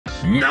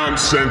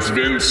Nonsense,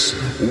 Vince.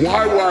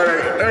 Why would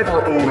I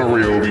ever own a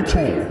Ryobi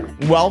tool?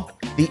 Well,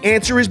 the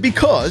answer is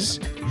because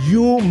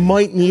you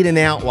might need an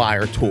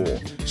outlier tool,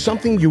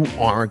 something you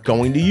aren't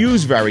going to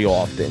use very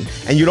often,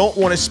 and you don't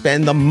want to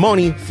spend the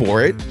money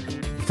for it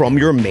from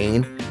your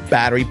main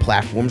battery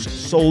platform's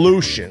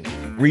solution.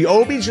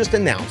 Ryobi just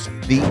announced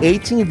the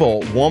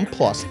 18-volt ONE+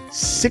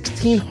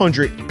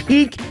 1600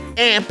 peak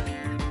amp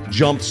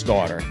jump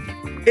starter.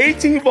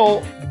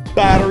 18-volt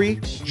battery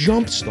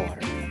jump starter.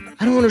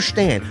 I don't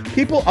understand.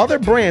 Other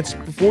brands,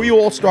 before you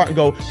all start and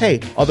go,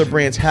 hey, other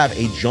brands have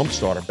a jump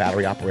starter,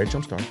 battery operated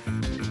jump starter.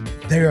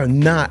 They are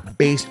not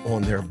based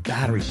on their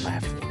battery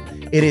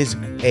platform. It is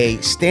a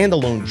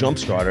standalone jump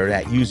starter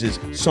that uses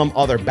some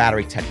other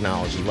battery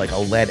technology like a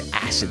lead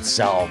acid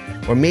cell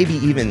or maybe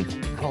even,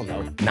 I don't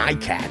know,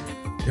 NiCad.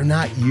 They're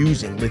not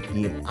using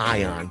lithium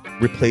ion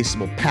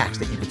replaceable packs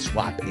that you could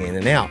swap in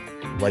and out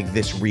like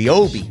this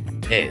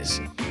Ryobi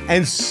is.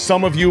 And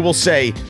some of you will say,